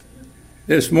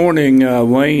This morning,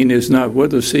 Wayne is not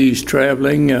with us. He's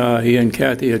traveling. He and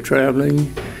Kathy are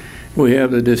traveling. We have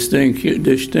the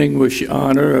distinguished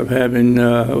honor of having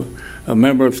a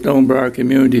member of Stonebriar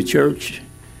Community Church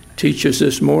teach us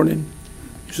this morning.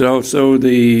 He's also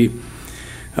the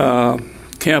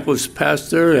campus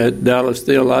pastor at Dallas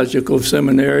Theological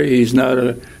Seminary. He's not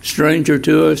a stranger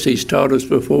to us. He's taught us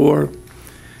before.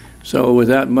 So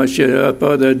without much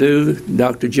further ado,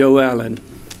 Dr. Joe Allen.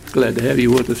 Glad to have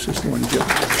you with us this morning, Joe.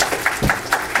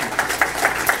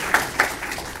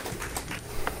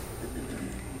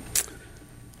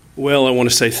 Well, I want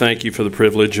to say thank you for the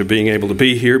privilege of being able to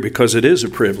be here, because it is a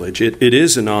privilege. It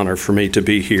is an honor for me to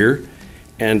be here.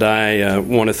 And I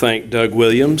want to thank Doug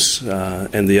Williams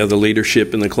and the other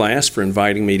leadership in the class for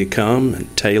inviting me to come.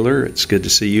 And Taylor, it's good to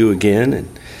see you again.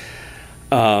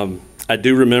 And I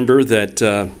do remember that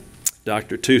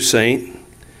Dr. Toussaint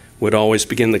would always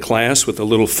begin the class with a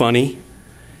little funny.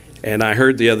 And I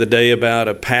heard the other day about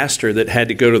a pastor that had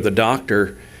to go to the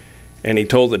doctor, and he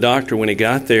told the doctor when he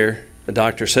got there, the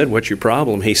doctor said, "What's your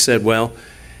problem?" He said,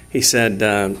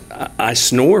 I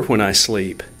snore when I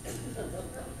sleep.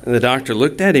 And the doctor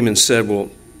looked at him and said,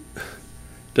 "Well,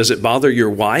 does it bother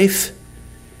your wife?"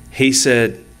 He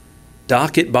said,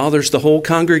 "Doc, it bothers the whole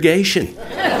congregation."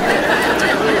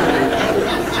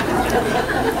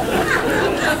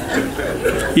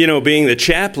 You know, being the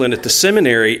chaplain at the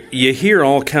seminary, you hear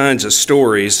all kinds of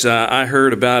stories. I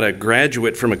heard about a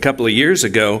graduate from a couple of years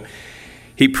ago.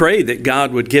 He prayed that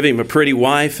God would give him a pretty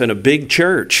wife and a big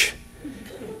church.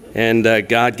 And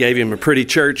God gave him a pretty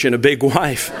church and a big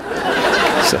wife.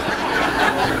 So,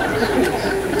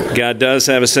 God does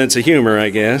have a sense of humor,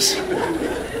 I guess.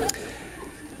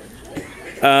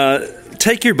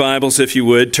 Take your Bibles, if you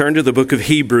would. Turn to the book of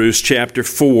Hebrews, chapter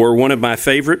 4, one of my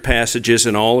favorite passages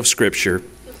in all of Scripture.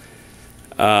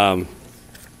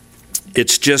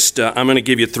 It's just, I'm going to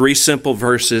give you 3 simple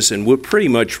verses, and we'll pretty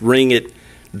much wring it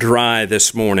dry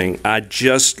this morning. I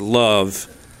just love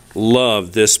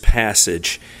this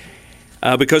passage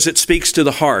because it speaks to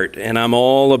the heart, and I'm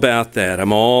all about that.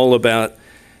 I'm all about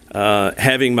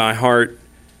having my heart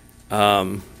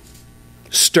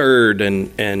stirred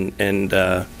and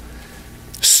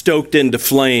stoked into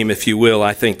flame, if you will.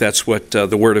 I think that's what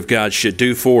the Word of God should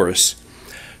do for us.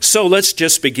 So let's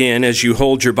just begin. As you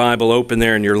hold your Bible open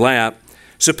there in your lap,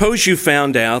 suppose you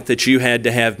found out that you had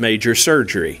to have major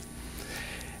surgery.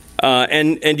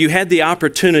 And you had the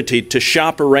opportunity to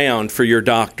shop around for your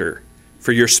doctor,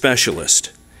 for your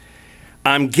specialist.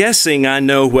 I'm guessing I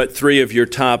know what 3 of your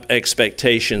top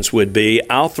expectations would be.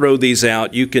 I'll throw these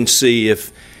out. You can see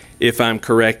if I'm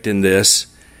correct in this.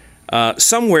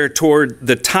 Somewhere toward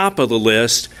the top of the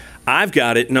list, I've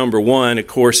got it number 1. Of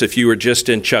course, if you were just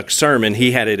in Chuck's sermon,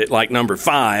 he had it at like number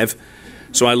 5.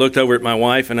 So I looked over at my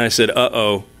wife and I said,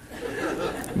 uh-oh.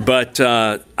 But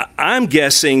I'm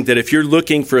guessing that if you're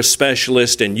looking for a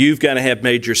specialist and you've got to have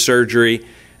major surgery,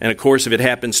 and of course, if it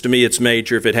happens to me, it's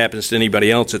major. If it happens to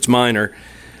anybody else, it's minor.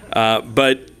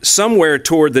 But somewhere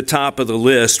toward the top of the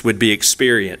list would be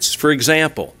experience. For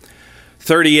example,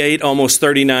 38, almost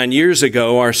 39 years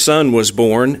ago, our son was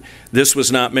born. This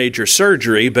was not major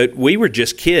surgery, but we were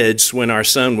just kids when our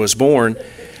son was born.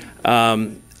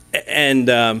 The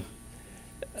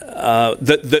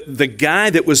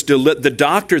guy that was the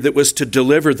doctor that was to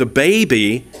deliver the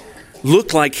baby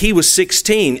looked like he was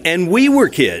 16, and we were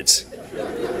kids.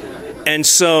 And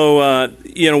so,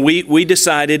 we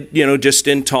decided, just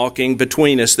in talking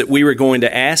between us, that we were going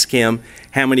to ask him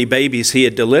how many babies he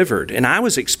had delivered. And I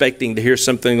was expecting to hear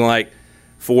something like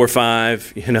 4 or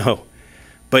 5,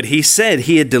 But he said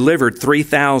he had delivered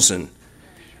 3,000.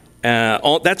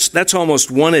 That's almost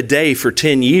 1 a day for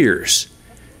 10 years.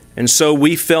 And so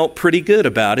we felt pretty good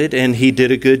about it, and he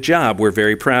did a good job. We're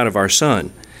very proud of our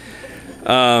son.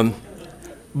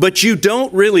 But you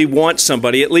don't really want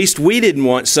somebody, at least we didn't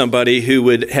want somebody who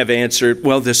would have answered,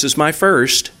 well, this is my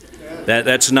first.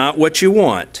 That's not what you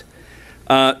want.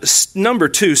 Number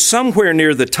 2, somewhere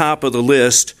near the top of the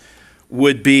list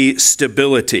would be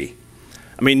stability.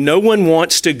 I mean, no one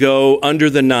wants to go under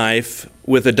the knife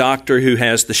with a doctor who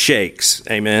has the shakes.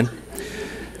 Amen.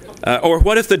 Or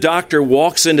what if the doctor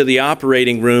walks into the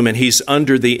operating room and he's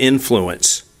under the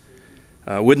influence?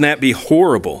 Wouldn't that be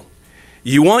horrible?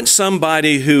 You want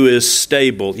somebody who is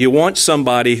stable. You want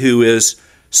somebody who is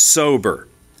sober.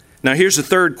 Now, here's a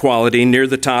third quality near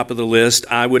the top of the list,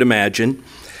 I would imagine,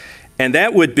 and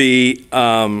that would be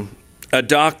a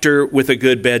doctor with a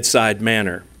good bedside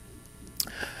manner.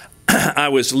 I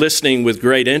was listening with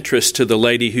great interest to the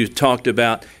lady who talked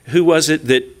about, who was it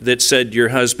that said your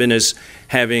husband is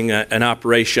having an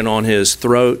operation on his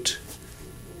throat?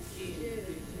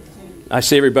 I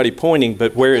see everybody pointing,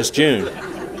 but where is June?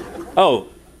 Oh,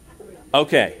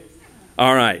 okay.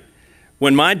 All right.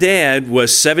 When my dad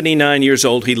was 79 years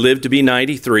old, he lived to be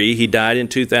 93. He died in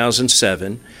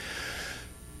 2007.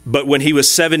 But when he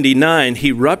was 79,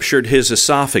 he ruptured his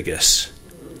esophagus.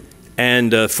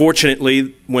 And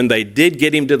fortunately, when they did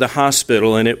get him to the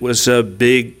hospital, and it was a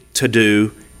big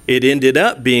to-do, it ended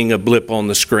up being a blip on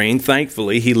the screen.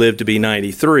 Thankfully, he lived to be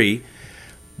 93.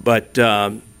 But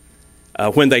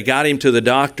when they got him to the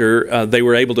doctor, they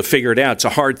were able to figure it out. It's a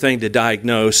hard thing to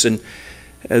diagnose, and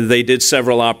they did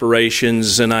several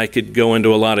operations, and I could go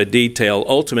into a lot of detail.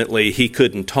 Ultimately, he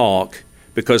couldn't talk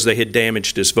because they had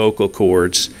damaged his vocal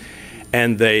cords,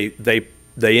 and they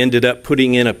ended up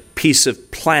putting in a piece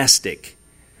of plastic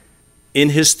in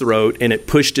his throat, and it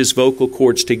pushed his vocal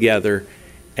cords together,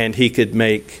 and he could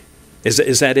make...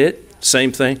 Is that it?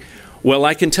 Same thing? Well,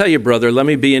 I can tell you, brother, let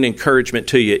me be an encouragement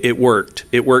to you. It worked.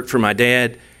 It worked for my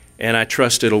dad, and I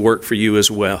trust it'll work for you as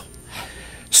well.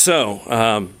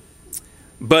 So,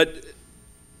 but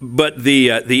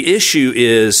the issue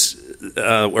is,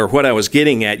 or what I was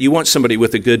getting at, you want somebody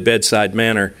with a good bedside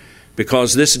manner,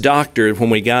 because this doctor,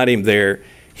 when we got him there,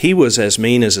 he was as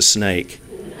mean as a snake.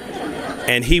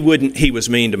 And he was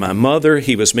mean to my mother,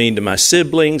 he was mean to my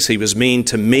siblings, he was mean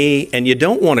to me, and you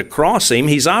don't want to cross him.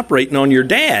 He's operating on your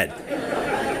dad.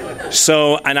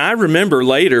 So, and I remember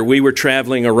later we were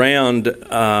traveling around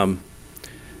in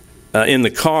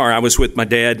the car. I was with my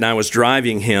dad and I was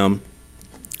driving him,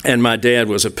 and my dad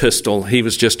was a pistol. He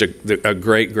was just a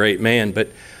great, great man. But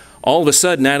all of a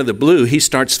sudden, out of the blue, he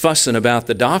starts fussing about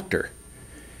the doctor.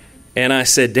 And I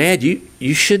said, Dad,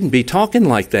 you shouldn't be talking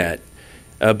like that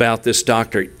about this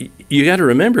doctor. You got to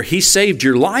remember, he saved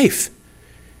your life.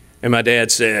 And my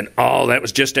dad said, oh, that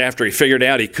was just after he figured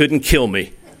out he couldn't kill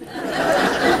me.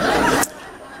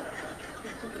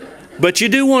 But you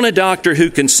do want a doctor who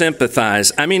can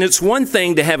sympathize. I mean, it's one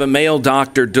thing to have a male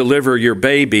doctor deliver your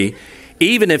baby,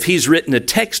 even if he's written a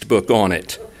textbook on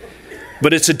it.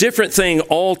 But it's a different thing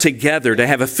altogether to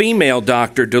have a female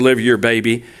doctor deliver your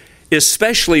baby,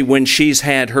 especially when she's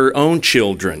had her own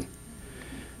children.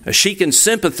 She can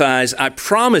sympathize. I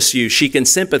promise you, she can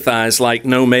sympathize like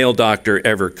no male doctor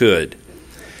ever could.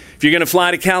 If you're going to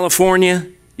fly to California,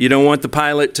 you don't want the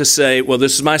pilot to say, well,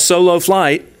 this is my solo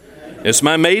flight. It's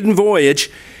my maiden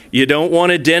voyage. You don't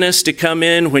want a dentist to come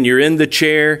in when you're in the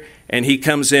chair and he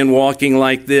comes in walking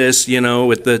like this,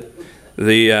 with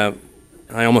the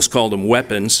I almost called them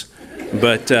weapons,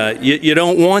 but you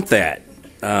don't want that.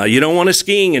 You don't want a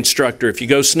skiing instructor if you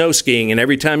go snow skiing and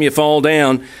every time you fall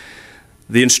down,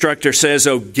 the instructor says,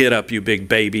 oh, get up, you big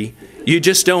baby. You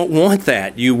just don't want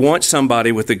that. You want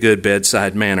somebody with a good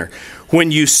bedside manner.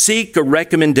 When you seek a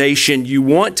recommendation, you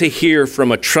want to hear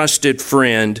from a trusted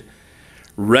friend.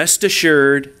 Rest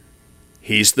assured,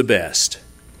 he's the best.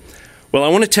 Well, I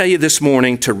want to tell you this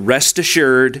morning to rest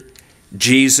assured,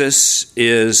 Jesus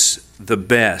is the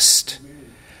best.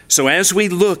 So as we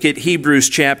look at Hebrews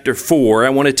chapter 4, I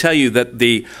want to tell you that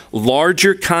the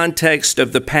larger context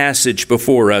of the passage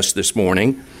before us this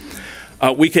morning,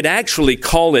 we could actually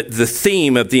call it the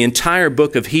theme of the entire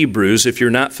book of Hebrews if you're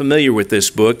not familiar with this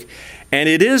book. And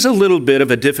it is a little bit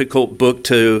of a difficult book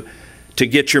to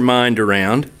get your mind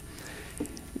around.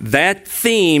 That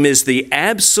theme is the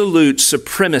absolute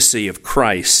supremacy of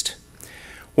Christ.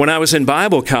 When I was in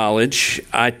Bible college,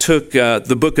 I took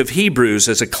the book of Hebrews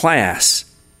as a class.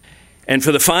 And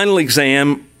for the final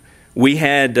exam, we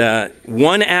had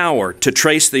 1 hour to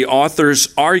trace the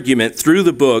author's argument through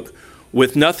the book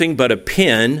with nothing but a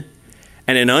pen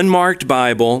and an unmarked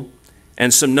Bible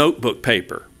and some notebook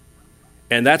paper.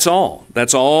 And that's all.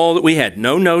 That's all that we had.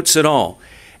 No notes at all.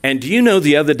 And do you know,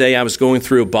 the other day I was going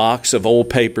through a box of old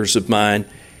papers of mine,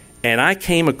 and I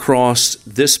came across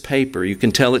this paper. You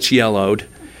can tell it's yellowed.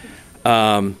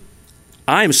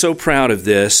 I am so proud of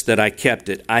this that I kept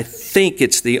it. I think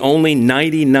it's the only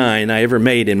 99 I ever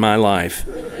made in my life.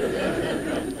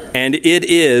 And it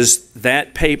is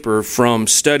that paper from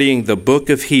studying the book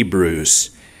of Hebrews.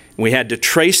 We had to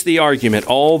trace the argument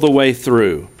all the way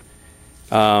through.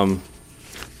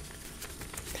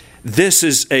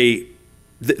 This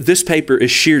paper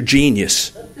is sheer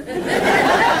genius.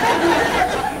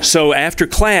 So after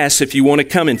class, if you want to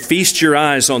come and feast your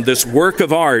eyes on this work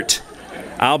of art,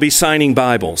 I'll be signing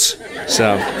Bibles.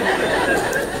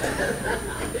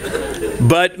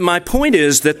 But my point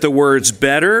is that the words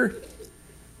better,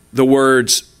 the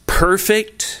words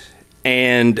perfect,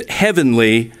 and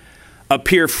heavenly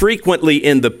appear frequently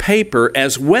in the paper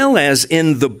as well as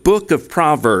in the book of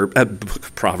the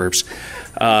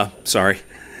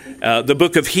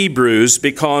book of Hebrews,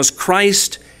 because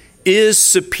Christ is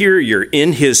superior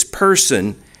in his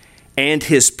person and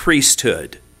his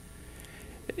priesthood.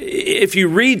 If you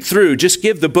read through, just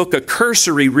give the book a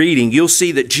cursory reading, you'll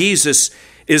see that Jesus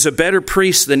is a better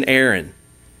priest than Aaron.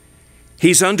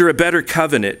 He's under a better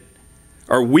covenant,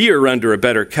 or we are under a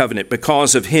better covenant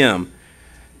because of him,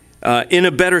 in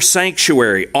a better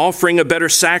sanctuary, offering a better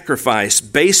sacrifice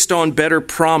based on better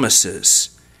promises.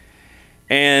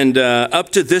 And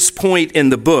up to this point in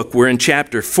the book, we're in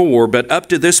chapter 4, but up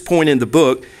to this point in the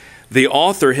book, the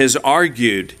author has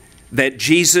argued that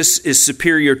Jesus is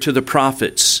superior to the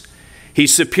prophets.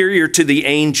 He's superior to the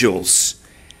angels.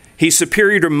 He's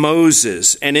superior to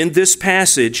Moses. And in this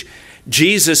passage,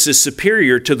 Jesus is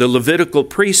superior to the Levitical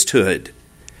priesthood.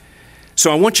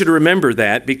 So I want you to remember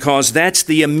that, because that's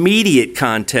the immediate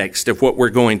context of what we're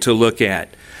going to look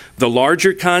at. The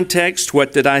larger context,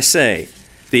 what did I say?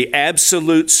 The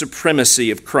absolute supremacy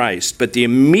of Christ. But the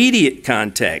immediate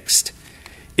context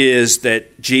is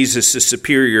that Jesus is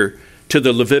superior to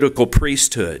the Levitical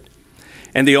priesthood.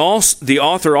 And the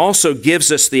author also gives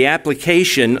us the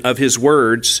application of his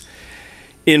words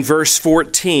in verse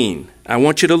 14. I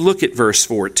want you to look at verse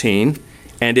 14,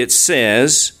 and it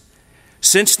says,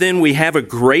 "Since then we have a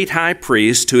great high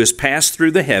priest who has passed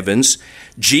through the heavens,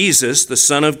 Jesus, the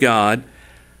Son of God,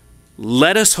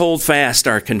 let us hold fast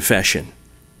our confession."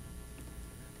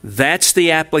 That's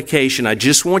the application. I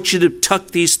just want you to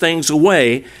tuck these things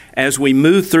away as we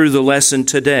move through the lesson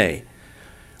today.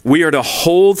 We are to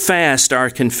hold fast our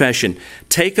confession.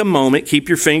 Take a moment, keep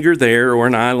your finger there or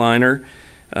an eyeliner,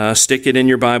 stick it in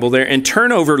your Bible there, and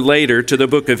turn over later to the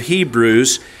book of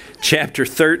Hebrews, chapter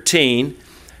 13.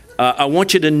 I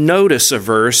want you to notice a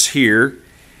verse here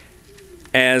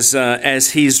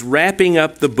as he's wrapping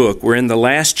up the book. We're in the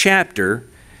last chapter,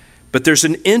 but there's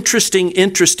an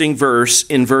interesting verse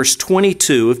in verse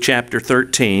 22 of chapter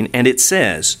 13, and it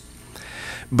says,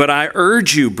 "But I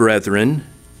urge you, brethren,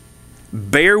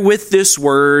 bear with this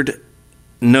word,"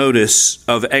 notice,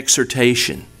 "of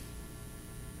exhortation.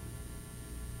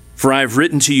 For I have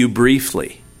written to you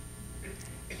briefly."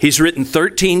 He's written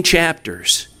 13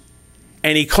 chapters,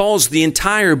 and he calls the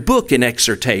entire book an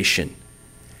exhortation,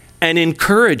 an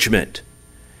encouragement.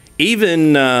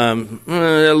 Even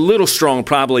a little strong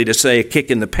probably to say a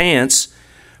kick in the pants,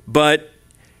 but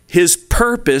his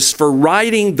purpose for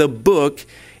writing the book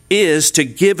is to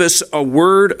give us a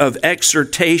word of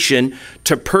exhortation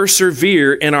to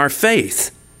persevere in our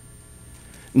faith.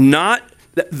 Not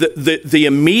the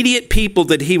immediate people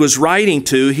that he was writing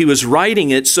to, he was writing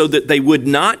it so that they would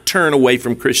not turn away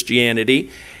from Christianity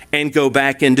and go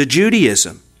back into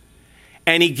Judaism.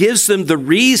 And he gives them the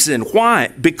reason why.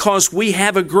 Because we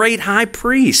have a great high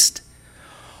priest.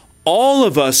 All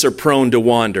of us are prone to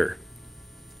wander.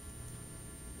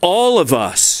 All of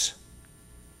us.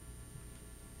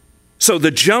 So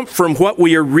the jump from what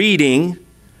we are reading,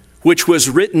 which was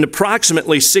written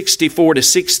approximately 64 to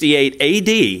 68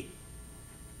 AD,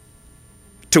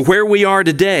 to where we are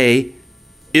today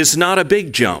is not a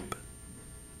big jump.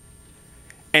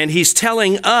 And he's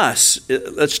telling us,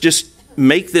 let's just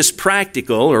make this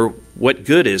practical, or what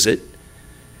good is it?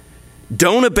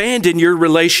 Don't abandon your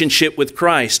relationship with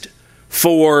Christ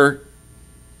for,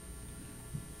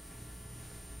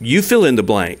 you fill in the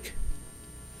blank,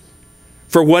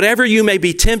 for whatever you may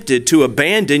be tempted to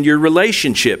abandon your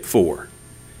relationship for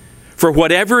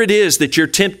whatever it is that you're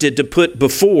tempted to put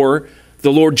before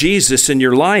the Lord Jesus in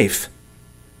your life.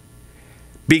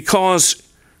 Because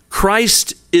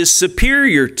Christ is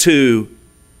superior to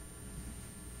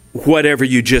whatever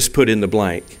you just put in the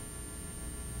blank.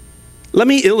 Let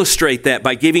me illustrate that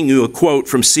by giving you a quote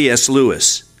from C.S.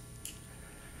 Lewis.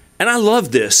 And I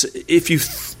love this.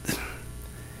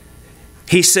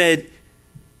 He said,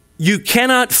 "You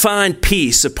cannot find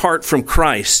peace apart from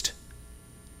Christ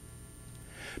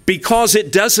because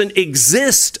it doesn't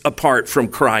exist apart from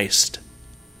Christ."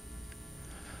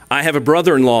 I have a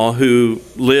brother-in-law who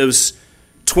lives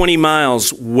 20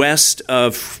 miles west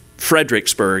of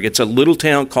Fredericksburg. It's a little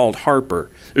town called Harper.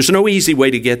 There's no easy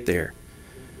way to get there.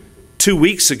 2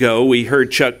 weeks ago, we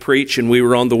heard Chuck preach, and we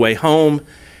were on the way home,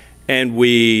 and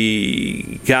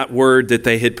we got word that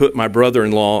they had put my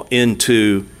brother-in-law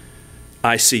into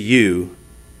ICU,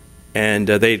 and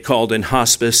they had called in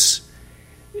hospice.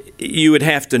 You would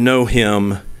have to know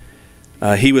him.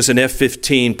 He was an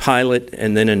F-15 pilot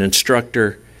and then an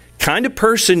instructor. Kind of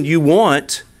person you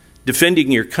want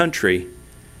defending your country.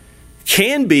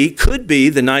 Could be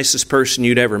the nicest person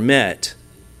you'd ever met.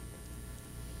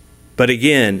 But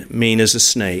again, mean as a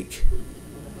snake.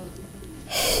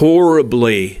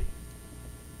 Horribly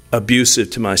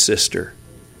abusive to my sister.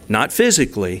 Not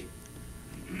physically,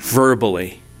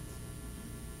 verbally.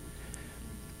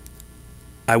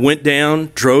 I went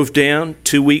down, drove down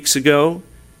 2 weeks ago,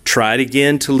 tried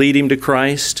again to lead him to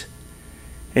Christ,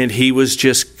 and he was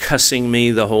just cussing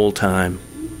me the whole time.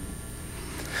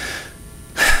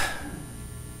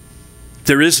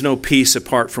 There is no peace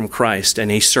apart from Christ,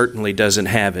 and he certainly doesn't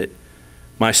have it.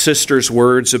 My sister's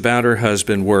words about her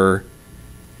husband were,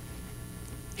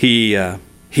 he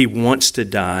wants to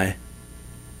die,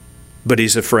 but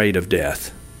he's afraid of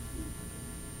death.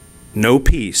 No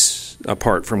peace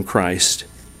apart from Christ.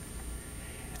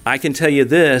 I can tell you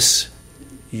this,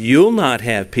 you'll not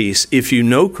have peace if you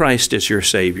know Christ as your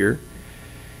Savior.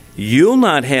 You'll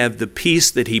not have the peace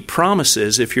that he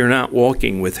promises if you're not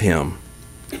walking with him.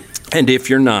 And if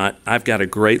you're not, I've got a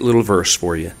great little verse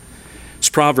for you. It's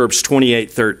Proverbs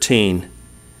 28:13.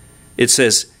 It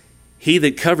says, "He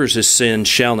that covers his sin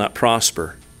shall not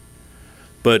prosper,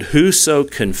 but whoso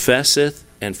confesseth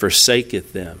and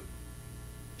forsaketh them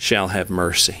shall have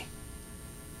mercy."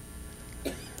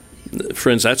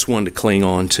 Friends, that's one to cling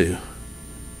on to.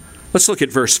 Let's look at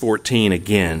verse 14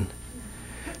 again.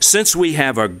 "Since we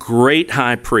have a great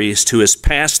high priest who has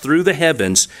passed through the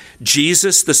heavens,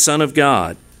 Jesus the Son of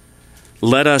God,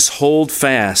 let us hold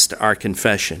fast our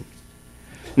confession."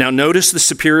 Now notice the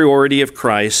superiority of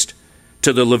Christ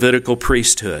to the Levitical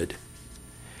priesthood.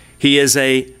 He is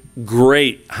a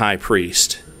great high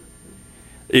priest.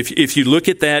 If you look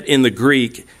at that in the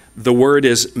Greek, the word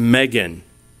is megan.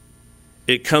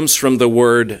 It comes from the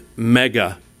word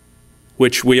mega,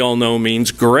 which we all know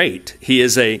means great. He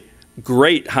is a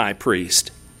great high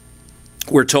priest.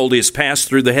 We're told he has passed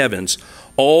through the heavens,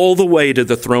 all the way to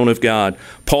the throne of God.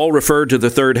 Paul referred to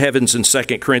the third heavens in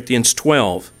 2 Corinthians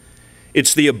 12.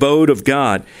 It's the abode of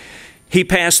God. He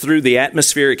passed through the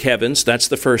atmospheric heavens, that's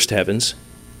the first heavens.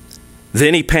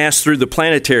 Then he passed through the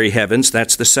planetary heavens,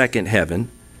 that's the second heaven,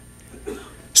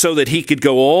 so that he could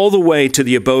go all the way to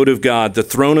the abode of God, the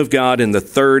throne of God in the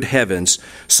third heavens,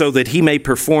 so that he may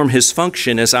perform his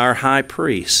function as our high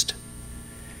priest.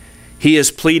 He is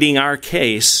pleading our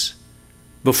case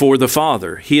before the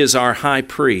Father. He is our high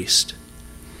priest.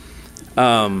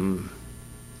 Let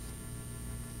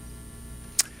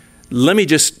me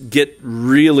just get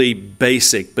really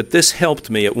basic, but this helped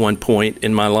me at one point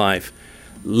in my life.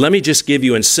 Let me just give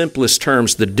you in simplest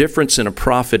terms the difference in a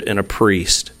prophet and a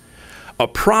priest. A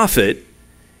prophet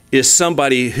is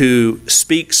somebody who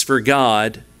speaks for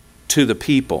God to the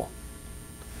people.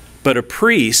 But a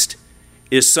priest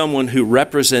is someone who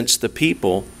represents the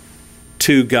people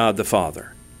to God the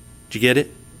Father. Did you get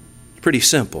it? It's pretty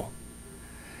simple.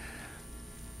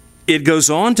 It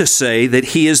goes on to say that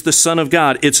he is the Son of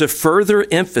God. It's a further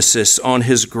emphasis on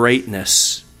his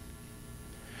greatness.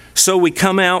 So we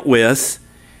come out with,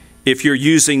 if you're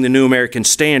using the New American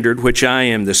Standard, which I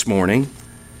am this morning,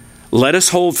 let us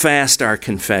hold fast our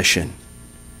confession.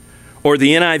 Or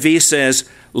the NIV says,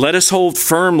 let us hold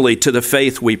firmly to the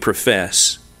faith we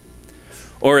profess.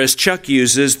 Or as Chuck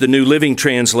uses, the New Living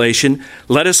Translation,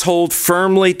 let us hold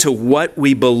firmly to what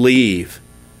we believe.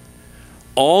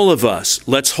 All of us,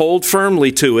 let's hold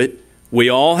firmly to it. We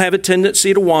all have a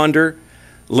tendency to wander.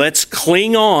 Let's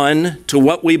cling on to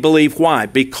what we believe. Why?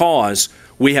 Because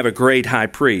we have a great high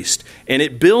priest. And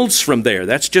it builds from there.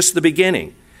 That's just the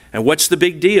beginning. And what's the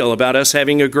big deal about us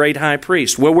having a great high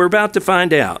priest? Well, we're about to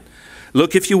find out.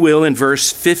 Look, if you will, in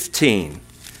verse 15.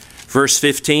 Verse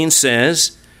 15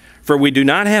 says, "For we do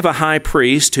not have a high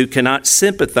priest who cannot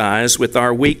sympathize with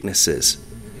our weaknesses,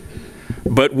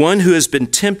 but one who has been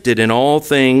tempted in all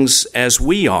things as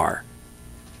we are,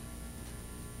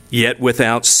 yet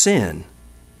without sin."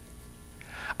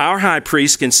 Our high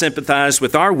priest can sympathize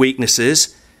with our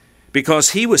weaknesses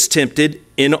because he was tempted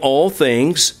in all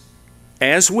things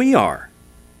as we are.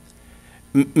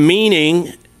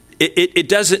 Meaning, it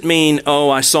doesn't mean,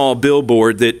 oh, I saw a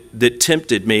billboard that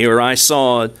tempted me, or I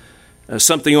saw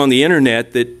something on the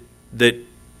internet that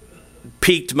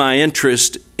piqued my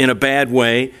interest in a bad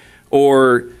way,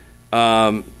 or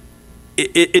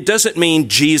it doesn't mean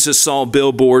Jesus saw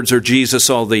billboards or Jesus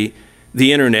saw the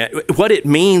internet. What it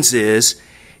means is,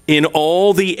 in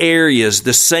all the areas,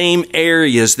 the same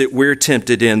areas that we're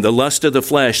tempted in, the lust of the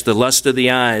flesh, the lust of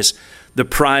the eyes, the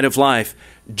pride of life,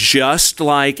 just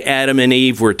like Adam and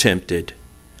Eve were tempted,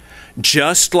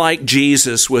 just like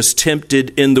Jesus was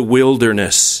tempted in the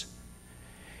wilderness.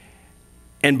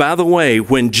 And by the way,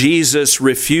 when Jesus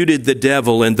refuted the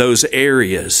devil in those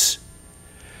areas,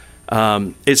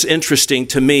 it's interesting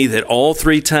to me that all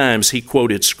three times he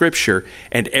quoted Scripture,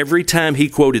 and every time he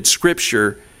quoted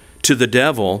Scripture to the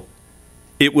devil,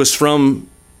 it was from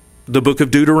the book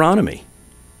of Deuteronomy.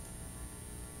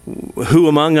 Who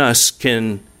among us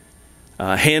can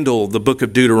handle the book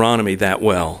of Deuteronomy that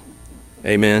well?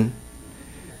 Amen?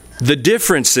 The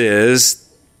difference is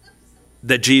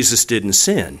that Jesus didn't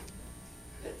sin.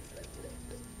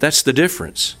 That's the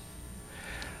difference.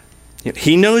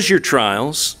 He knows your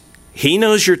trials. He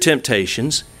knows your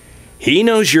temptations. He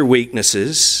knows your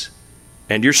weaknesses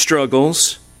and your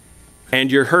struggles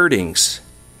and your hurtings.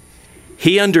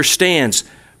 He understands.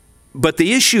 But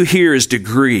the issue here is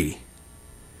degree.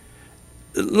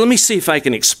 Let me see if I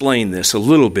can explain this a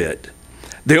little bit.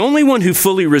 The only one who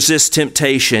fully resists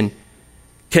temptation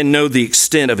can know the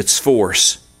extent of its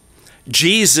force.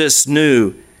 Jesus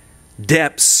knew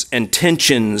depths and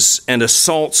tensions and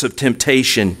assaults of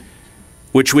temptation,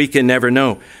 which we can never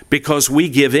know because we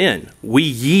give in. We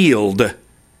yield.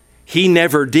 He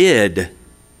never did.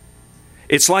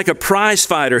 It's like a prize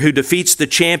fighter who defeats the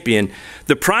champion.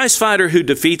 The prize fighter who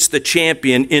defeats the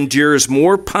champion endures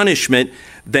more punishment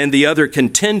than the other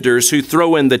contenders who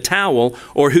throw in the towel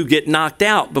or who get knocked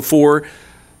out before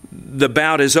the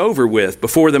bout is over with,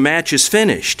 before the match is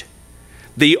finished.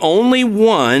 The only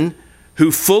one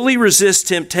who fully resists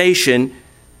temptation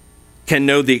can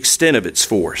know the extent of its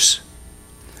force.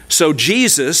 So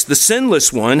Jesus, the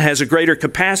sinless one, has a greater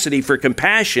capacity for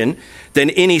compassion than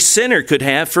any sinner could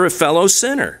have for a fellow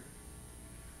sinner.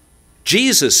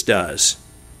 Jesus does.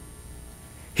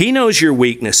 He knows your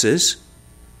weaknesses.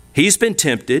 He's been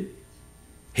tempted.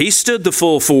 He stood the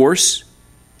full force.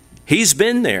 He's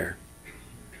been there.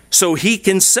 So he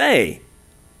can say,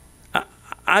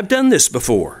 I've done this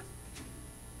before.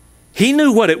 He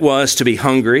knew what it was to be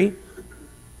hungry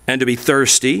and to be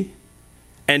thirsty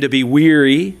and to be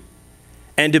weary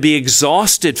and to be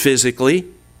exhausted physically.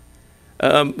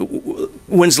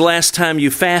 When's the last time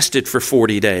you fasted for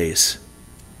 40 days?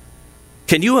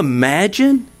 Can you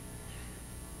imagine?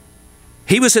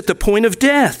 He was at the point of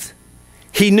death.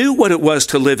 He knew what it was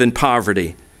to live in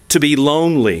poverty, to be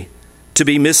lonely, to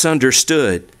be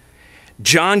misunderstood.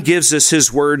 John gives us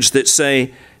his words that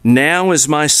say, "Now is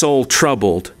my soul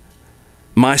troubled.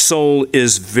 My soul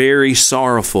is very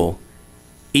sorrowful,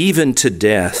 even to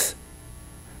death."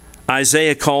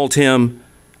 Isaiah called him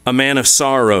a man of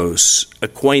sorrows,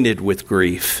 acquainted with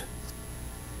grief.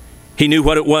 He knew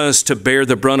what it was to bear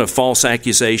the brunt of false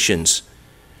accusations,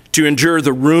 to endure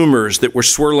the rumors that were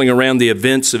swirling around the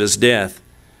events of his death,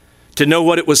 to know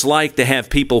what it was like to have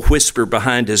people whisper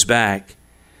behind his back.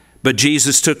 But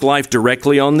Jesus took life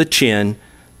directly on the chin,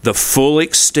 the full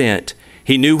extent.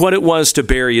 He knew what it was to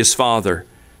bury his father,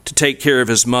 to take care of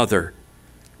his mother,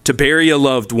 to bury a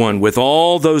loved one with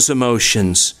all those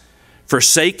emotions,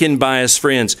 forsaken by his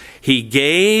friends. He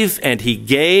gave and he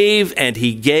gave and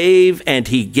he gave and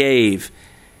he gave,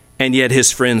 and yet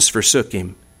his friends forsook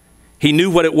him. He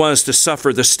knew what it was to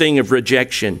suffer the sting of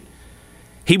rejection.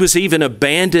 He was even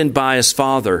abandoned by his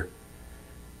Father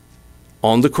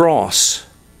on the cross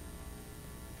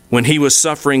when he was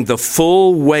suffering the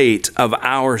full weight of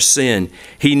our sin.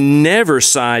 He never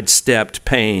sidestepped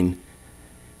pain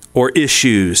or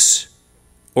issues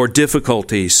or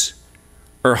difficulties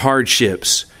or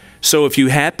hardships. So if you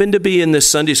happen to be in this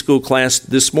Sunday school class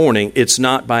this morning, it's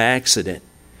not by accident.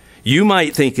 You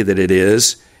might think that it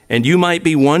is, and you might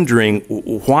be wondering,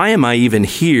 why am I even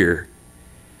here?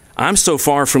 I'm so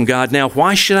far from God now.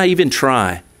 Why should I even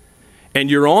try? And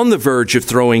you're on the verge of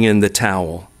throwing in the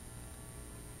towel.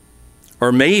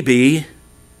 Or maybe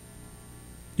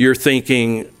you're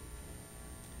thinking,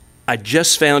 I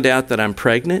just found out that I'm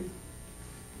pregnant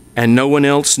and no one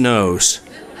else knows.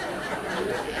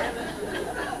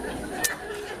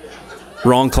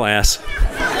 Wrong class.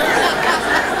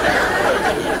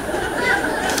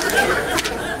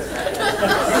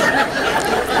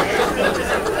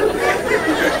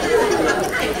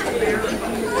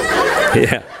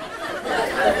 Yeah.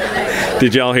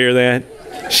 Did y'all hear that?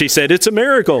 She said, it's a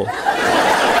miracle.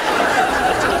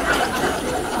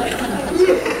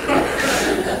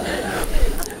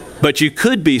 But you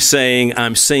could be saying,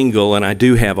 I'm single and I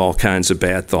do have all kinds of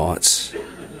bad thoughts.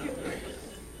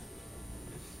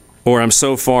 Or I'm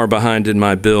so far behind in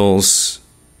my bills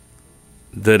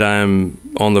that I'm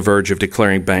on the verge of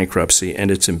declaring bankruptcy and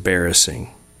it's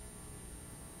embarrassing.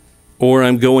 Or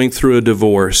I'm going through a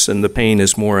divorce and the pain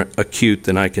is more acute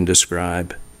than I can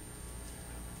describe.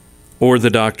 Or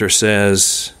the doctor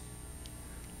says,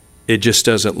 it just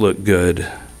doesn't look good.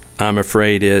 I'm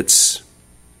afraid it's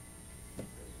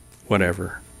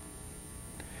whatever.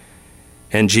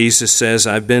 And Jesus says,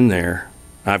 I've been there.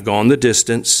 I've gone the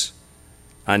distance.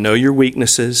 I know your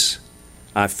weaknesses.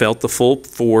 I've felt the full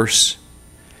force.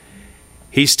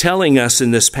 He's telling us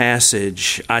in this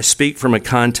passage, I speak from a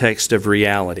context of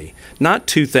reality, not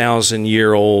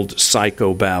 2,000-year-old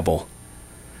psychobabble,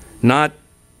 not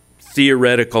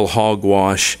theoretical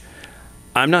hogwash.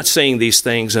 I'm not saying these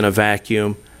things in a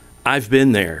vacuum. I've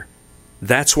been there.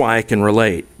 That's why I can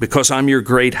relate, because I'm your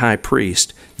great high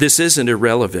priest. This isn't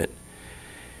irrelevant.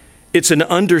 It's an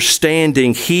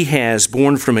understanding he has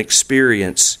born from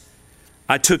experience.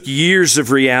 I took years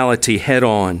of reality head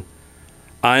on.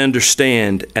 I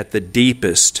understand at the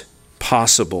deepest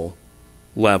possible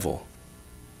level.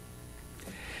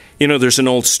 You know, there's an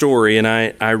old story, and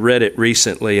I read it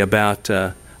recently about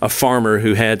a farmer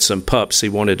who had some pups he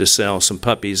wanted to sell, some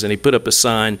puppies, and he put up a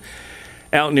sign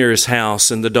out near his house,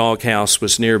 and the dog house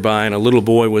was nearby, and a little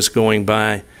boy was going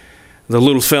by. The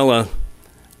little fella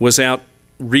was out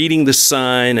reading the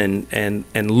sign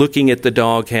and looking at the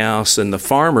dog house, and the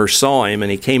farmer saw him,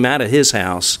 and he came out of his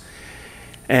house.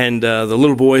 And the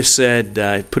little boy said,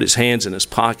 put his hands in his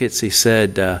pockets. He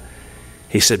said,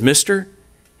 "Mister,"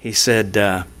 he said,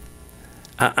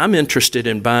 "I'm interested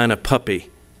in buying a puppy."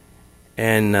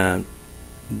 And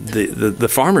the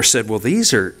farmer said, "Well,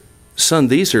 these are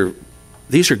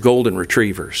golden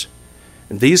retrievers.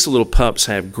 And these little pups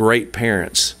have great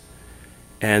parents,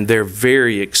 and they're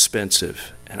very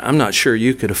expensive. And I'm not sure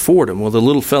you could afford them." Well, the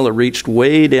little fella reached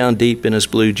way down deep in his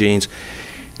blue jeans,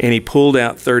 and he pulled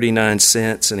out 39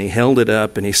 cents, and he held it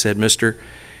up, and he said, "Mister,"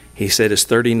 he said, "is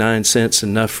 39 cents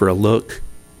enough for a look?"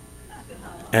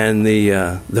 And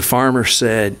the farmer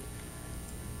said,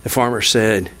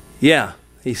 "Yeah."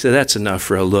 He said, "That's enough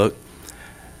for a look."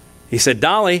 He said,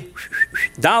 Dolly,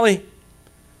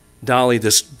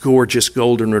 this gorgeous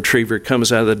golden retriever,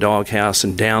 comes out of the doghouse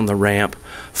and down the ramp,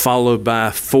 followed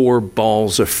by 4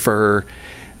 balls of fur.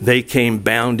 They came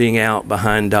bounding out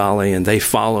behind Dolly, and they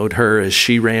followed her as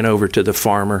she ran over to the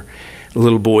farmer. The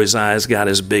little boy's eyes got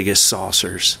as big as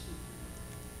saucers.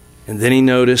 And then he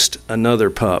noticed another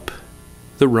pup,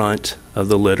 the runt of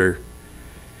the litter,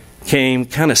 came,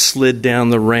 kind of slid down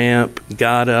the ramp,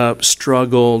 got up,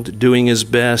 struggled, doing his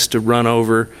best to run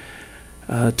over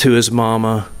to his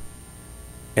mama.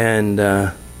 And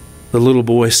the little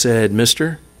boy said,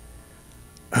 "Mister,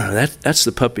 that's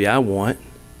the puppy I want."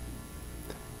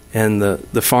 And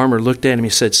the farmer looked at him. He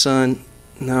said, "Son,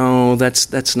 no,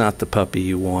 that's not the puppy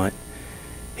you want."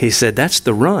 He said, "That's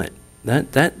the runt.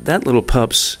 That little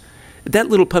puppy's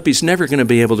never going to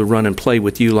be able to run and play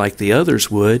with you like the others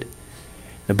would."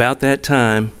 About that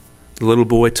time, the little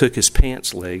boy took his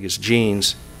pants leg, his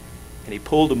jeans, and he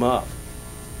pulled them up.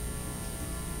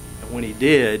 And when he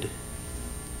did,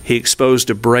 he exposed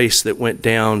a brace that went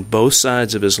down both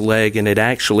sides of his leg, and it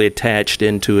actually attached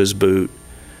into his boot,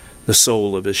 the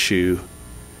sole of his shoe.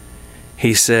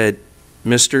 He said,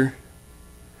 "Mister,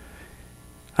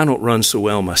 I don't run so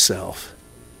well myself,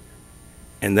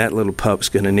 and that little pup's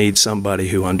going to need somebody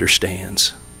who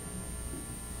understands."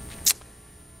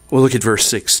 Well, look at verse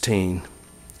 16.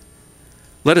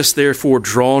 "Let us therefore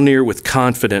draw near with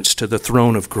confidence to the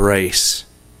throne of grace,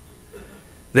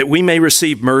 that we may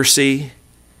receive mercy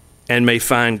and may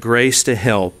find grace to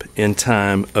help in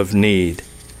time of need."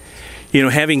 You know,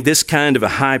 having this kind of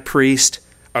a high priest,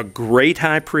 a great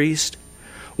high priest,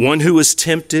 one who was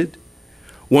tempted,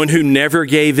 one who never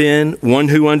gave in, one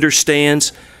who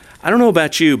understands. I don't know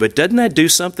about you, but doesn't that do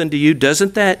something to you?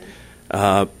 Doesn't that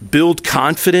build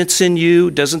confidence in you?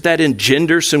 Doesn't that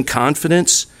engender some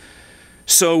confidence?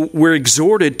 So we're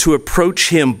exhorted to approach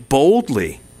him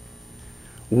boldly.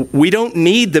 We don't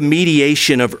need the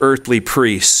mediation of earthly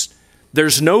priests.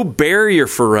 There's no barrier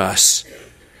for us.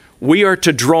 We are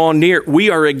to draw near. We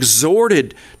are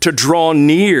exhorted to draw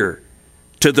near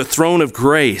to the throne of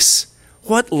grace.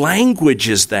 What language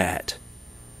is that?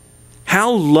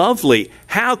 How lovely,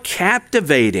 how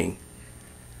captivating,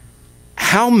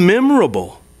 how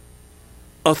memorable.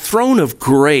 A throne of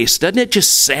grace. Doesn't it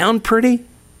just sound pretty?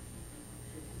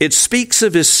 It speaks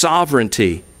of his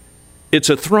sovereignty. It's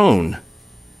a throne.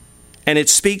 And it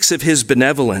speaks of his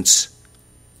benevolence.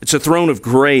 It's a throne of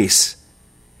grace.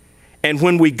 And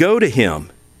when we go to him,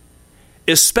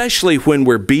 especially when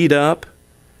we're beat up,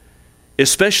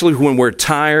 especially when we're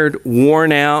tired,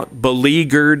 worn out,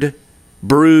 beleaguered,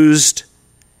 bruised,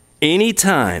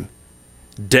 anytime,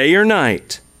 day or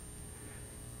night,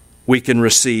 we can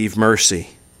receive mercy.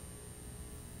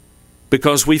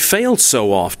 Because we failed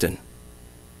so often.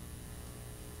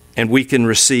 And we can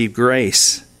receive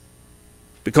grace.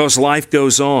 Because life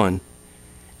goes on.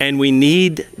 And we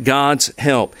need God's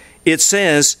help. It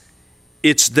says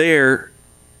it's there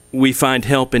we find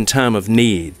help in time of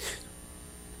need.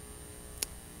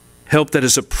 Help that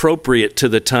is appropriate to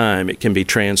the time, it can be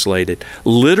translated.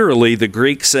 Literally, the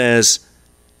Greek says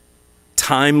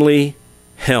timely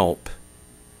help.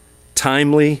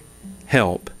 Timely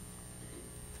help.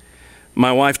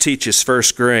 My wife teaches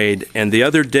first grade, and the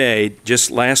other day,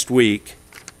 just last week,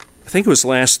 I think it was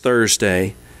last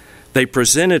Thursday, they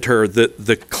presented her,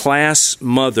 the class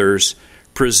mothers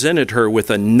presented her with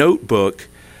a notebook.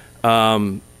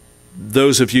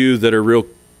 Those of you that are real,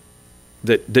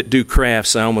 that do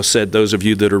crafts, I almost said those of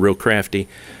you that are real crafty,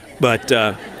 but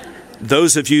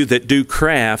those of you that do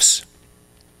crafts,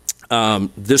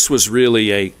 this was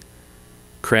really a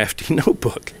crafty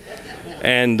notebook.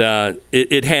 And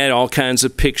it had all kinds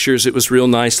of pictures. It was real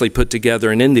nicely put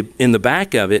together. And in the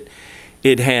back of it,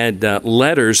 it had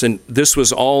letters. And this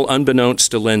was all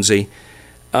unbeknownst to Lindsay.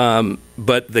 But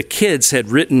the kids had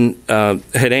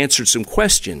answered some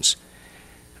questions.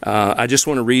 I just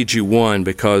want to read you one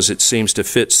because it seems to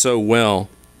fit so well.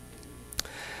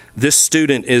 This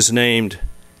student is named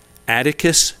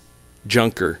Atticus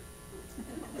Junker.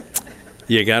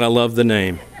 You got to love the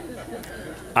name.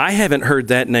 I haven't heard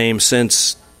that name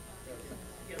since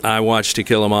I watched To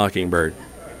Kill a Mockingbird.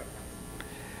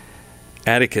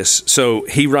 Atticus. So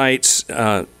he writes,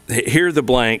 here are the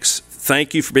blanks.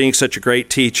 Thank you for being such a great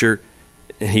teacher.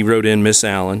 And he wrote in Miss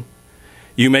Allen.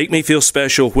 You make me feel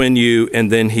special when you,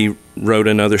 and then he wrote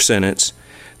another sentence.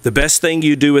 The best thing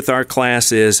you do with our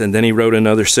class is, and then he wrote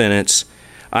another sentence.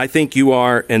 I think you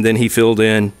are, and then he filled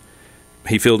in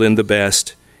the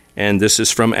best. And this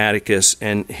is from Atticus,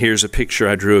 and here's a picture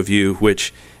I drew of you,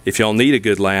 which, if y'all need a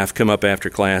good laugh, come up after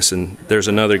class, and there's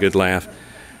another good laugh.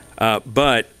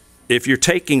 But if you're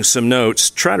taking some notes,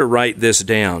 try to write this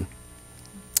down.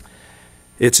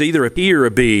 It's either a P or a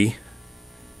B,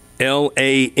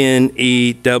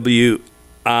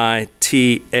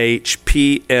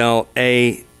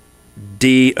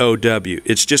 LANEWITHPLADOW.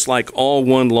 It's just like all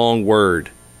one long word.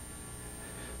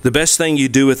 The best thing you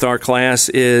do with our class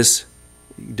is...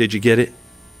 Did you get it?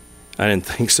 I didn't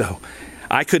think so.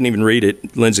 I couldn't even read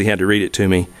it. Lindsay had to read it to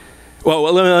me. Well,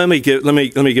 let me give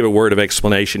a word of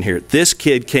explanation here. This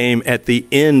kid came at the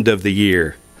end of the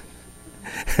year.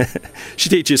 She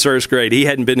teaches first grade. He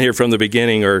hadn't been here from the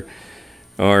beginning, or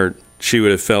she would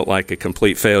have felt like a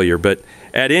complete failure. But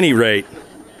at any rate,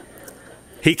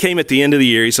 he came at the end of the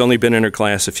year. He's only been in her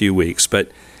class a few weeks.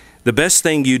 But the best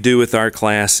thing you do with our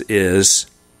class is...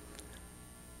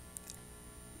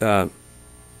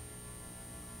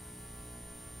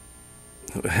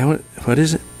 what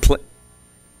is it?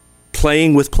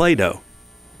 Playing with Play-Doh.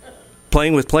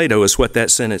 Playing with Play-Doh is what that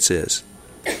sentence is.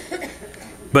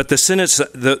 But the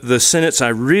sentence I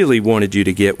really wanted you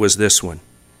to get was this one.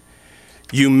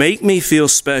 You make me feel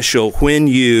special when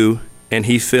you, and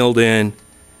he filled in,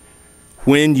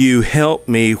 when you help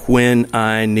me when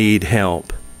I need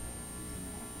help.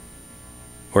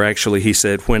 Or actually, he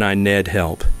said, when I need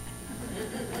help.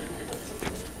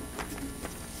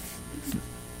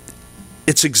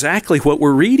 It's exactly what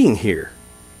we're reading here.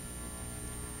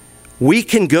 We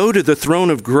can go to the throne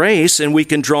of grace and we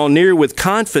can draw near with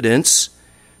confidence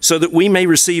so that we may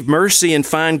receive mercy and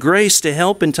find grace to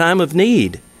help in time of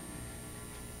need.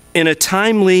 In a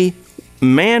timely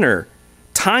manner,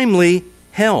 timely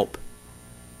help.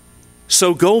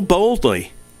 So go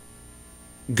boldly.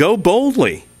 Go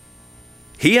boldly.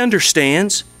 He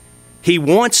understands. He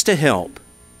wants to help.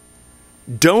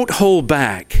 Don't hold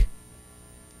back.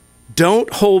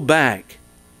 Don't hold back.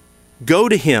 Go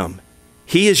to him.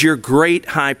 He is your great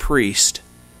high priest.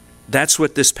 That's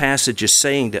what this passage is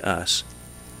saying to us.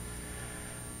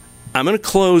 I'm going to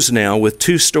close now with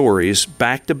two stories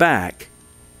back to back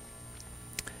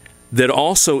that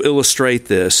also illustrate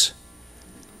this.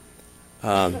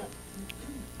 Our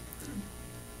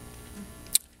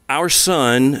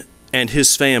son and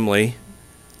his family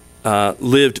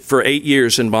lived for 8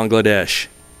 years in Bangladesh.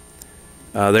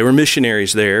 They were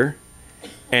missionaries there.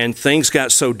 And things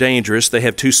got so dangerous, they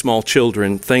have 2 small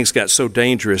children, things got so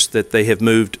dangerous that they have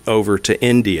moved over to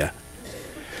India.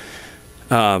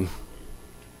 By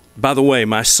the way,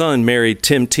 my son married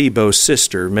Tim Tebow's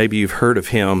sister. Maybe you've heard of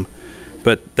him,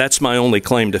 but that's my only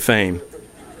claim to fame.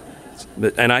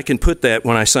 And I can put that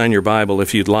when I sign your Bible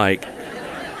if you'd like.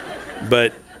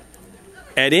 But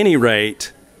at any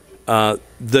rate, the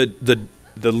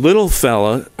little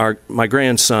fella, my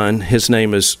grandson, his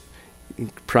name is...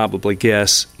 probably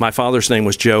guess. My father's name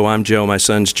was Joe. I'm Joe. My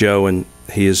son's Joe, and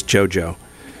he is JoJo.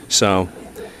 So,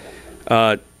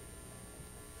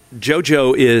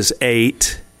 JoJo is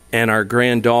 8, and our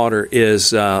granddaughter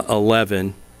is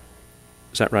 11.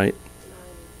 Is that right?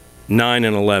 9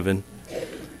 and 11.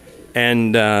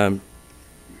 And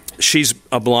she's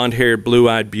a blonde-haired,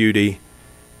 blue-eyed beauty,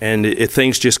 and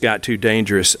things just got too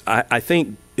dangerous. I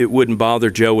think it wouldn't bother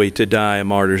Joey to die a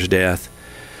martyr's death.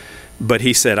 But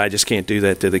he said, I just can't do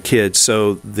that to the kids.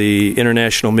 So the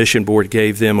International Mission Board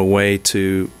gave them a way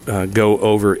to go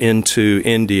over into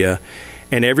India.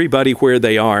 And everybody where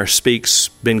they are speaks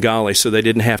Bengali, so they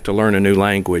didn't have to learn a new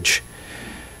language.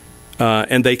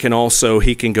 And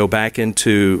he can go back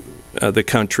into the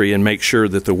country and make sure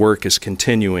that the work is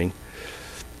continuing.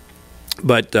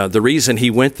 But the reason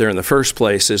he went there in the first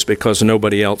place is because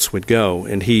nobody else would go.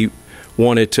 And he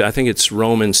wanted to, I think it's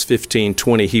Romans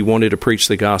 15:20, he wanted to preach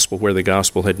the gospel where the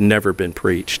gospel had never been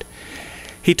preached.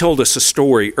 He told us a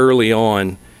story early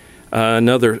on.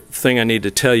 Another thing I need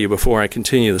to tell you before I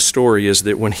continue the story is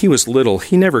that when he was little,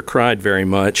 he never cried very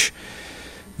much.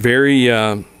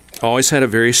 Always had a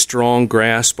very strong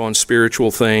grasp on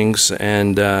spiritual things,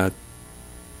 and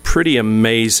pretty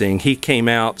amazing. He came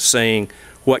out saying,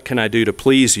 "What can I do to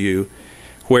please you?"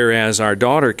 Whereas our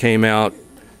daughter came out,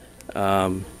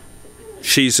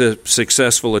 she's a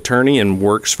successful attorney and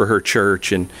works for her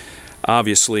church, and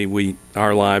obviously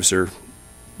our lives are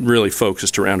really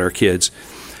focused around our kids.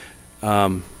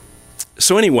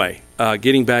 So anyway,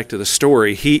 getting back to the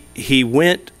story, he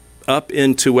went up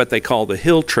into what they call the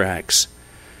hill tracts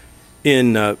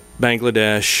in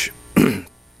Bangladesh,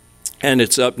 and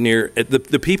it's up near,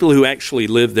 the people who actually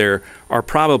live there are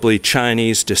probably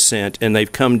Chinese descent, and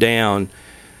they've come down.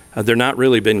 They're not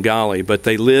really Bengali, but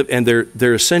they live, and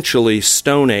they're essentially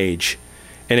Stone Age,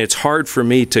 and it's hard for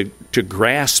me to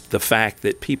grasp the fact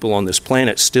that people on this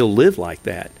planet still live like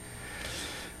that.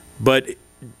 But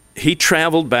he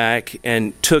traveled back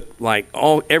and took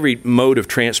every mode of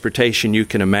transportation you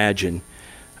can imagine.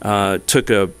 Took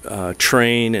a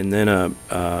train and then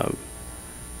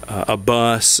a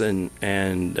bus and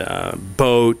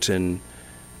boat and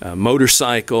a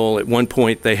motorcycle. At one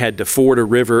point they had to ford a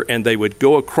river, and they would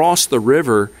go across the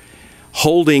river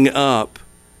holding up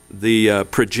the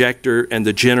projector and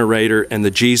the generator and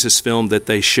the Jesus film that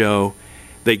they show.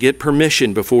 They get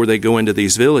permission before they go into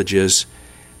these villages,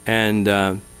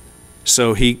 and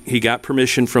so he got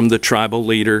permission from the tribal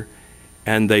leader,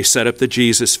 and they set up the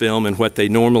Jesus film. And what they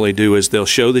normally do is they'll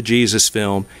show the Jesus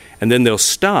film, and then they'll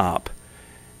stop,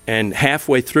 and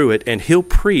halfway through it, and he'll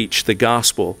preach the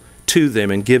gospel to them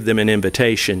and give them an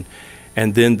invitation,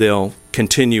 and then they'll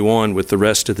continue on with the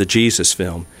rest of the Jesus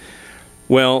film.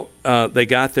 Well, they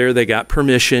got there, they got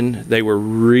permission, they were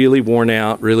really worn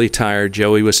out, really tired.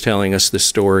 Joey was telling us this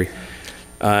story.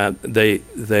 He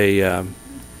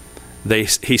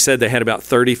said they had about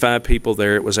 35 people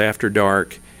there. It was after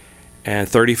dark, and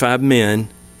 35 men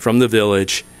from the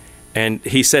village. And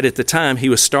he said at the time he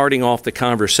was starting off the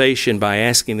conversation by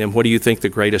asking them, "What do you think the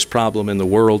greatest problem in the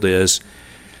world is?"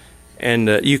 And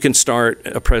you can start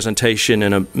a presentation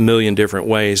in a million different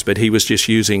ways, but he was just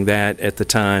using that at the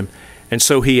time. And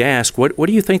so he asked, what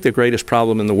do you think the greatest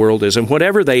problem in the world is? And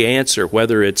whatever they answer,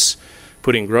 whether it's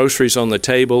putting groceries on the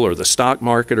table or the stock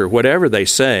market or whatever they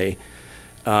say,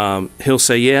 he'll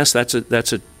say, yes, that's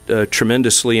a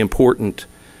tremendously important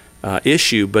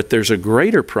issue, but there's a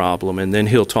greater problem, and then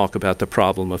he'll talk about the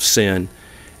problem of sin,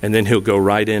 and then he'll go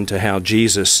right into how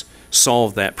Jesus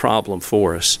solved that problem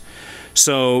for us.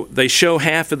 So they show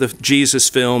half of the Jesus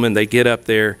film, and they get up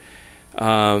there.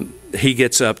 He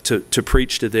gets up to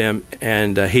preach to them,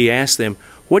 and he asks them,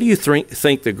 what do you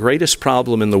think the greatest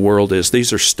problem in the world is?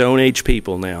 These are Stone Age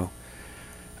people now.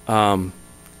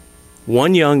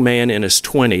 One young man in his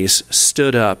 20s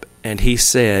stood up, and he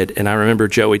said, and I remember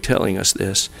Joey telling us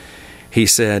this, he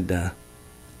said,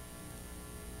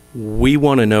 we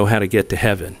want to know how to get to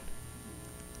heaven.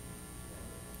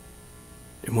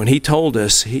 And when he told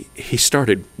us, he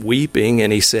started weeping,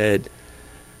 and he said,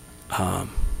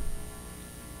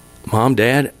 Mom,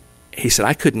 Dad, he said,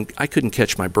 I couldn't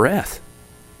catch my breath.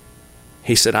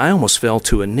 He said, I almost fell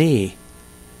to a knee.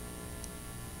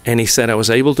 And he said, I was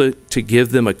able to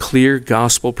give them a clear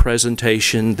gospel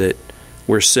presentation that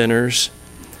we're sinners,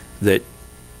 that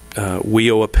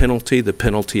we owe a penalty. The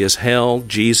penalty is hell.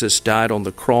 Jesus died on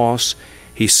the cross.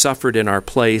 He suffered in our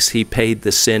place. He paid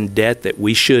the sin debt that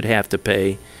we should have to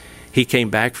pay. He came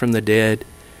back from the dead,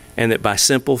 and that by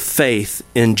simple faith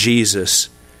in Jesus,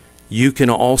 you can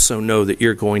also know that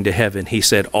you're going to heaven. He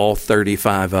said all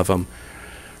 35 of them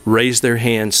raised their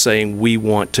hands saying, we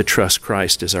want to trust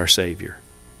Christ as our Savior.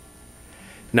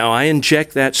 Now, I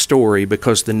inject that story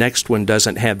because the next one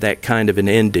doesn't have that kind of an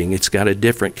ending. It's got a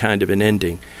different kind of an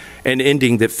ending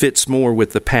that fits more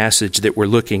with the passage that we're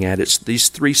looking at. It's these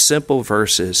 3 simple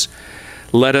verses.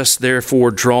 Let us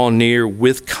therefore draw near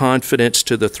with confidence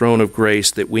to the throne of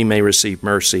grace, that we may receive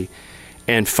mercy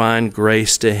and find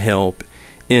grace to help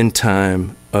in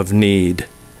time of need.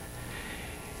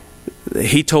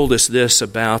 He told us this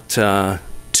about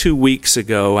 2 weeks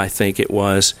ago, I think it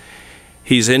was.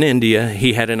 He's in India.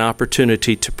 He had an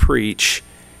opportunity to preach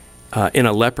in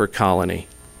a leper colony.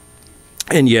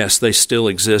 And yes, they still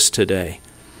exist today.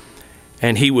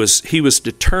 And he was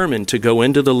determined to go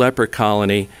into the leper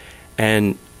colony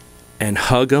and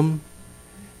hug them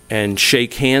and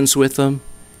shake hands with them.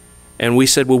 And we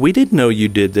said, well, we didn't know you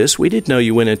did this. We didn't know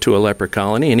you went into a leper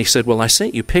colony. And he said, well, I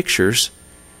sent you pictures.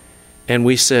 And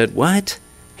we said, what?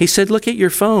 He said, look at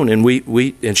your phone. And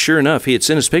and sure enough, he had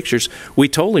sent us pictures. We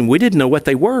told him we didn't know what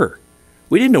they were.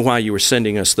 We didn't know why you were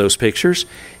sending us those pictures.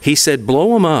 He said,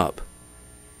 blow them up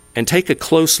and take a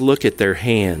close look at their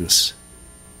hands.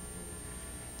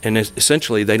 And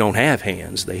essentially, they don't have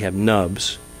hands. They have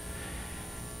nubs.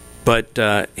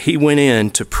 But he went in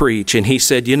to preach, and he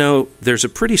said, there's a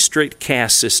pretty strict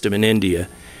caste system in India.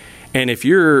 And if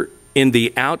you're in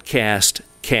the outcast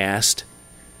caste,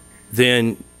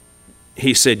 then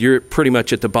he said, you're pretty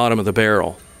much at the bottom of the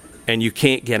barrel, and you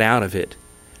can't get out of it.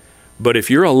 But if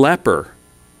you're a leper,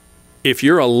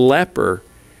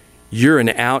 you're an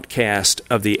outcast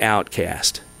of the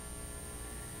outcast.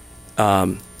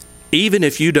 Even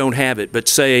if you don't have it, but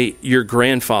say your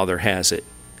grandfather has it,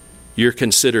 you're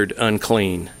considered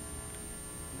unclean.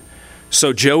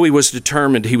 So Joey was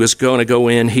determined he was going to go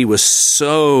in. He was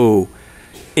so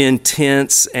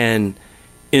intense and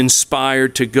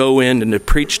inspired to go in and to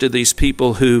preach to these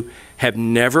people who have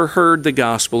never heard the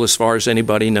gospel, as far as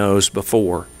anybody knows,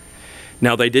 before.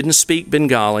 Now, they didn't speak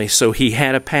Bengali, so he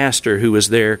had a pastor who was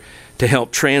there to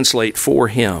help translate for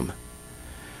him.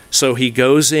 So he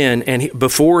goes in, and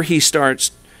before he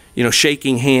starts,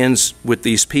 shaking hands with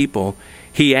these people,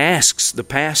 he asks the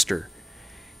pastor,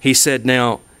 he said,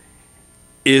 now,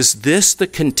 is this the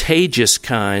contagious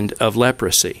kind of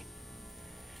leprosy?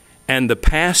 And the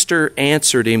pastor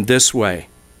answered him this way,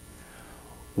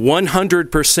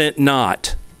 100%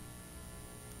 not.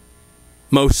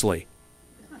 Mostly.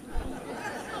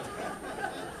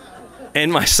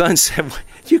 And my son said,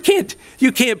 you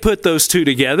can't put those two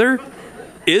together.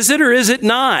 Is it or is it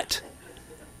not?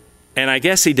 And I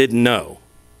guess he didn't know.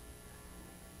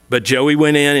 But Joey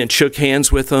went in and shook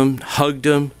hands with him, hugged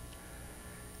him.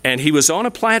 And he was on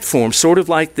a platform sort of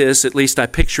like this, at least I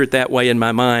picture it that way in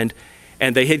my mind.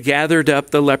 And they had gathered up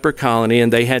the leper colony,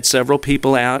 and they had several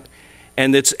people out,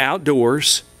 and it's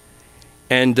outdoors.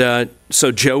 And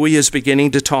so Joey is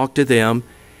beginning to talk to them,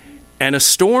 and a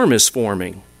storm is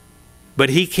forming.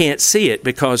 But he can't see it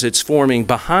because it's forming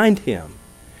behind him.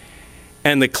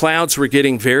 And the clouds were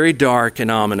getting very dark and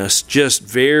ominous, just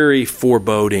very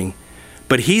foreboding.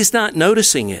 But he's not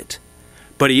noticing it.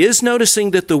 But he is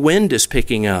noticing that the wind is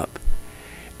picking up.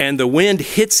 And the wind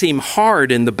hits him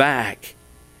hard in the back.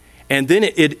 And then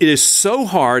it is so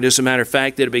hard, as a matter of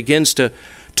fact, that it begins to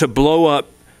blow up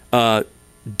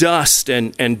dust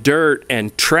and dirt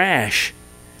and trash.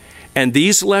 And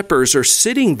these lepers are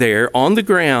sitting there on the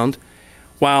ground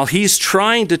while he's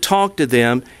trying to talk to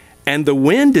them, and the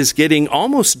wind is getting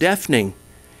almost deafening.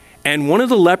 And one of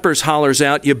the lepers hollers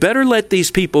out, you better let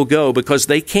these people go because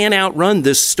they can't outrun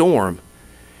this storm.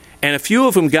 And a few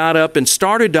of them got up and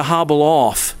started to hobble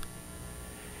off.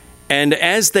 And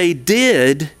as they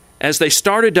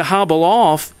started to hobble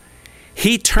off,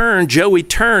 Joey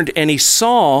turned, and he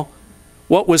saw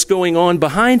what was going on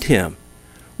behind him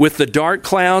with the dark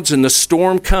clouds and the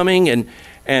storm coming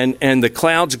and the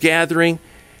clouds gathering.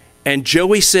 And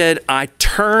Joey said, I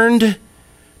turned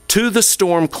to the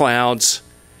storm clouds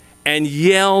and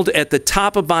yelled at the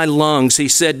top of my lungs. He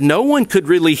said, no one could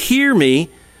really hear me,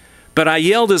 but I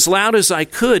yelled as loud as I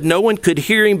could. No one could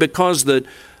hear him because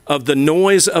of the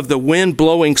noise of the wind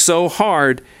blowing so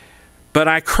hard. But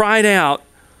I cried out,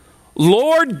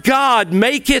 Lord God,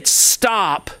 make it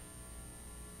stop.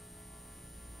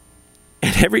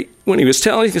 And when he was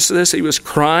telling us this, he was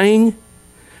crying,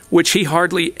 which he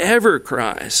hardly ever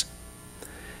cries.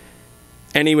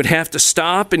 And he would have to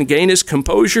stop and gain his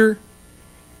composure.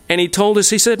 And he told us,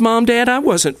 he said, Mom, Dad, I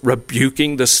wasn't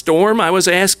rebuking the storm. I was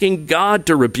asking God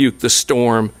to rebuke the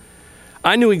storm.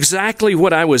 I knew exactly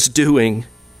what I was doing.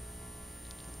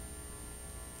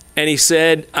 And he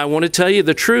said, I want to tell you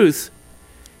the truth.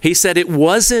 He said it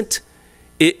wasn't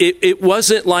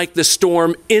like the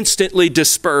storm instantly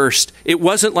dispersed. It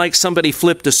wasn't like somebody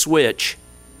flipped a switch.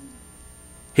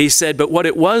 He said, but what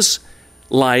it was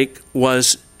like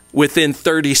was within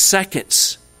 30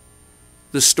 seconds,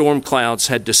 the storm clouds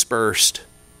had dispersed.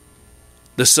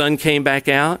 The sun came back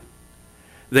out.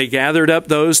 They gathered up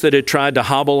those that had tried to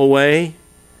hobble away.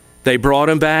 They brought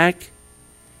them back.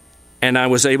 And I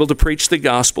was able to preach the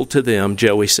gospel to them,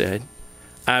 Joey said.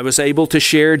 I was able to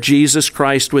share Jesus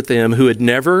Christ with them who had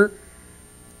never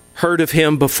heard of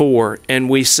him before. And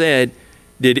we said,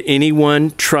 did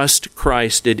anyone trust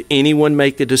Christ? Did anyone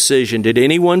make a decision? Did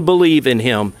anyone believe in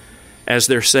him as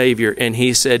their Savior? And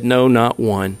he said, no, not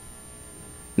one.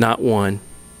 Not one.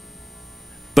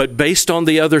 But based on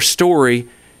the other story,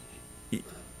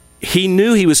 he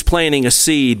knew he was planting a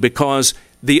seed, because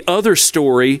the other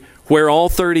story, where all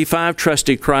 35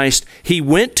 trusted Christ, he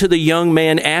went to the young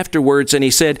man afterwards and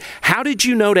he said, "How did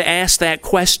you know to ask that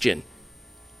question?"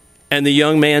 And the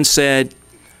young man said,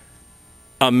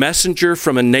 "A messenger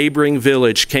from a neighboring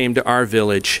village came to our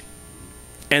village."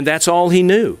 And that's all he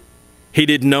knew. He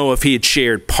didn't know if he had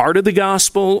shared part of the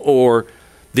gospel or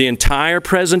the entire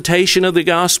presentation of the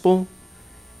gospel.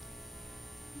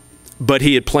 But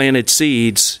he had planted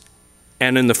seeds.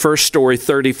 And in the first story,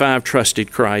 35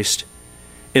 trusted Christ.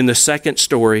 In the second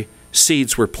story,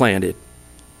 seeds were planted.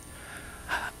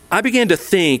 I began to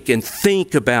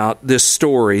think about this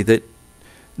story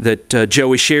that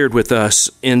Joey shared with us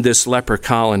in this leper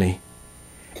colony.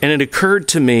 And it occurred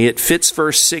to me, it fits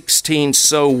verse 16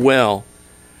 so well.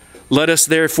 "Let us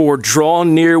therefore draw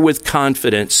near with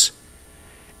confidence."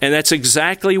 And that's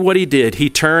exactly what he did. He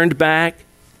turned back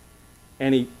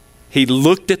and he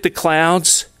looked at the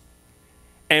clouds,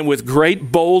 and with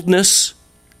great boldness,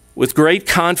 with great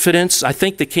confidence, I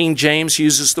think the King James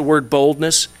uses the word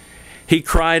boldness, he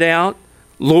cried out,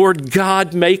 "Lord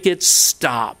God, make it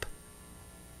stop."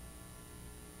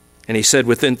 And he said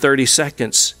within 30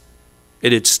 seconds,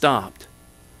 it had stopped.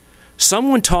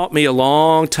 Someone taught me a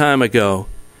long time ago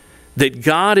that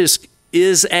God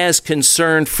is as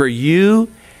concerned for you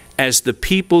as the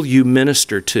people you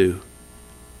minister to.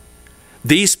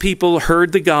 These people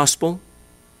heard the gospel.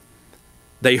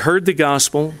 They heard the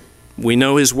gospel. We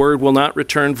know His word will not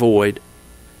return void.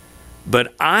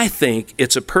 But I think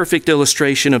it's a perfect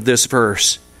illustration of this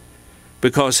verse,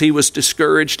 because he was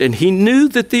discouraged and he knew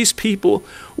that these people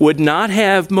would not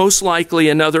have most likely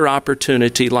another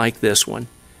opportunity like this one.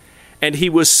 And he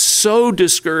was so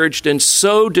discouraged and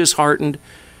so disheartened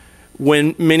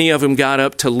when many of them got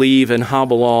up to leave and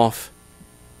hobble off.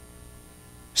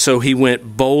 So he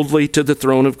went boldly to the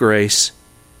throne of grace,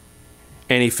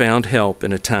 and he found help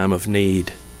in a time of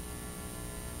need.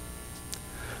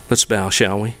 Let's bow,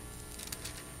 shall we?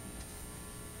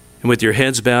 And with your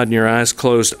heads bowed and your eyes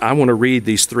closed, I want to read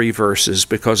these 3 verses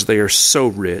because they are so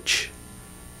rich.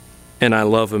 And I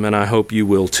love them, and I hope you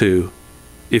will too,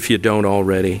 if you don't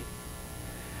already.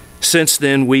 "Since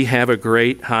then we have a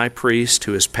great high priest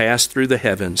who has passed through the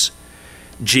heavens,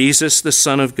 Jesus, the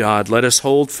Son of God. Let us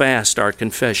hold fast our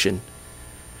confession.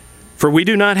 For we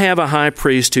do not have a high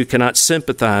priest who cannot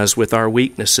sympathize with our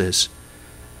weaknesses,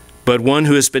 but one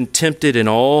who has been tempted in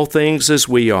all things as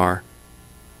we are,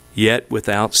 yet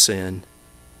without sin.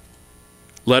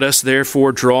 Let us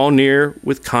therefore draw near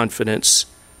with confidence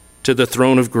to the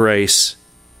throne of grace,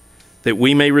 that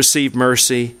we may receive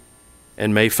mercy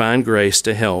and may find grace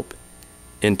to help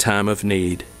in time of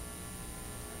need."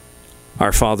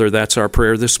 Our Father, that's our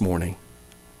prayer this morning.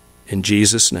 In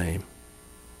Jesus' name,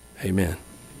 amen.